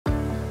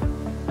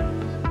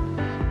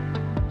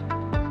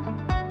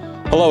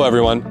Hello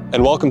everyone,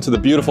 and welcome to the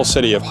beautiful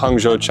city of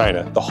Hangzhou,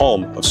 China, the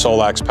home of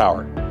SolaX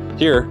Power.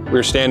 Here,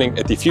 we're standing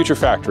at the future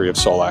factory of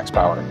SolaX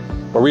Power,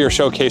 where we are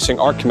showcasing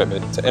our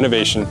commitment to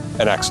innovation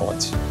and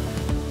excellence.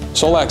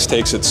 SolaX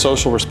takes its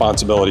social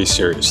responsibility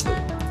seriously,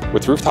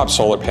 with rooftop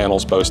solar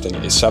panels boasting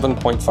a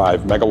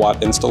 7.5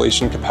 megawatt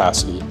installation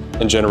capacity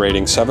and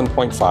generating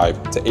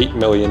 7.5 to 8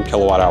 million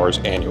kilowatt hours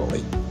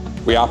annually.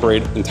 We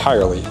operate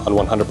entirely on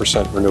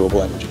 100%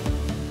 renewable energy.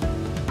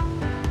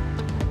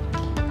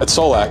 At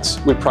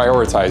SolaX, we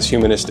prioritize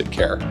humanistic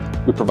care.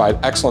 We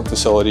provide excellent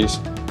facilities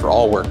for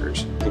all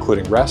workers,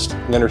 including rest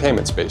and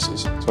entertainment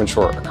spaces, to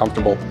ensure a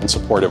comfortable and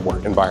supportive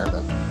work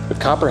environment. With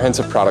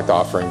comprehensive product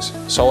offerings,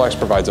 SolaX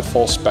provides a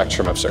full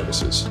spectrum of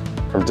services,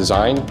 from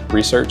design,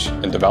 research,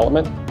 and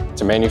development,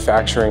 to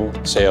manufacturing,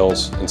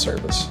 sales, and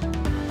service.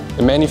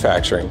 In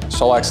manufacturing,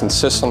 SolaX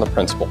insists on the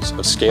principles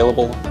of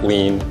scalable,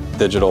 lean,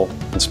 digital,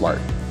 and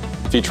smart,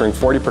 featuring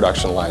 40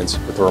 production lines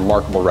with a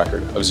remarkable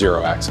record of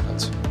 0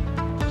 accidents.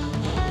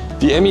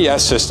 The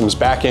MES system's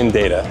back-end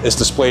data is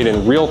displayed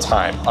in real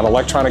time on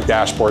electronic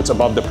dashboards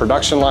above the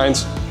production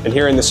lines and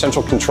here in the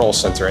central control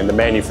center in the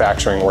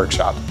manufacturing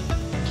workshop.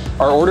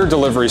 Our order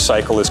delivery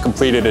cycle is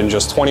completed in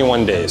just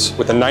 21 days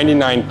with a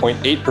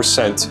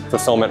 99.8%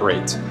 fulfillment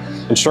rate,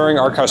 ensuring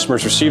our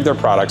customers receive their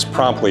products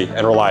promptly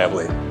and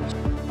reliably.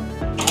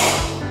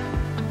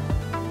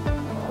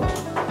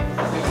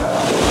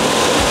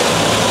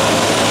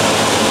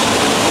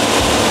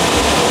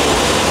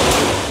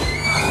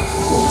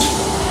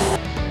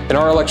 In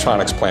our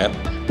electronics plant,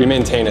 we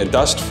maintain a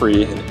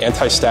dust-free and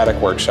anti-static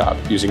workshop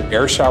using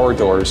air shower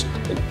doors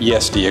and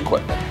ESD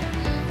equipment.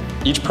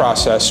 Each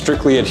process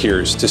strictly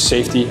adheres to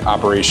safety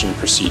operation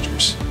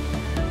procedures.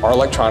 Our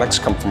electronics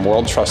come from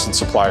world-trusted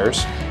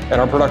suppliers, and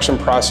our production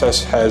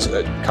process has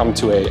come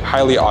to a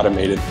highly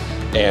automated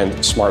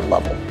and smart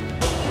level.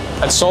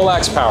 At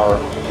SolaX Power,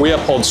 we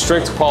uphold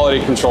strict quality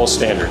control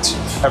standards.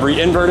 Every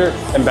inverter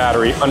and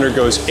battery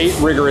undergoes 8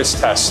 rigorous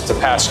tests to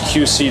pass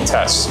QC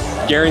tests,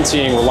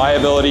 guaranteeing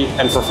reliability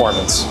and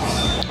performance.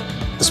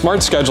 The smart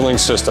scheduling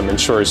system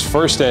ensures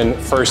first in,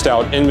 first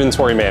out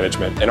inventory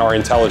management in our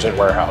intelligent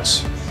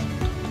warehouse.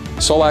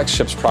 SolaX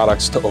ships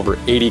products to over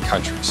 80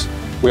 countries.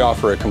 We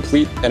offer a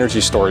complete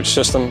energy storage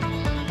system,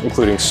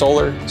 including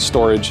solar,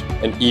 storage,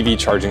 and EV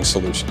charging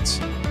solutions,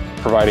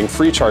 providing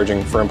free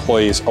charging for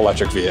employees'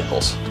 electric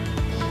vehicles.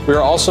 We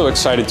are also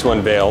excited to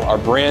unveil our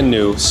brand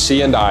new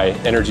C&I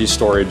energy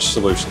storage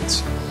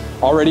solutions,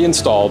 already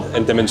installed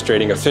and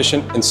demonstrating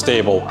efficient and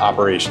stable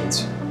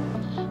operations.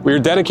 We are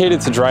dedicated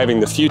to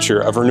driving the future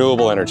of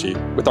renewable energy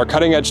with our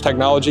cutting-edge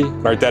technology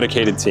and our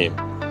dedicated team.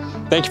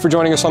 Thank you for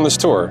joining us on this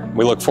tour.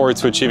 We look forward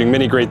to achieving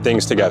many great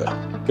things together.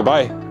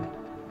 Goodbye.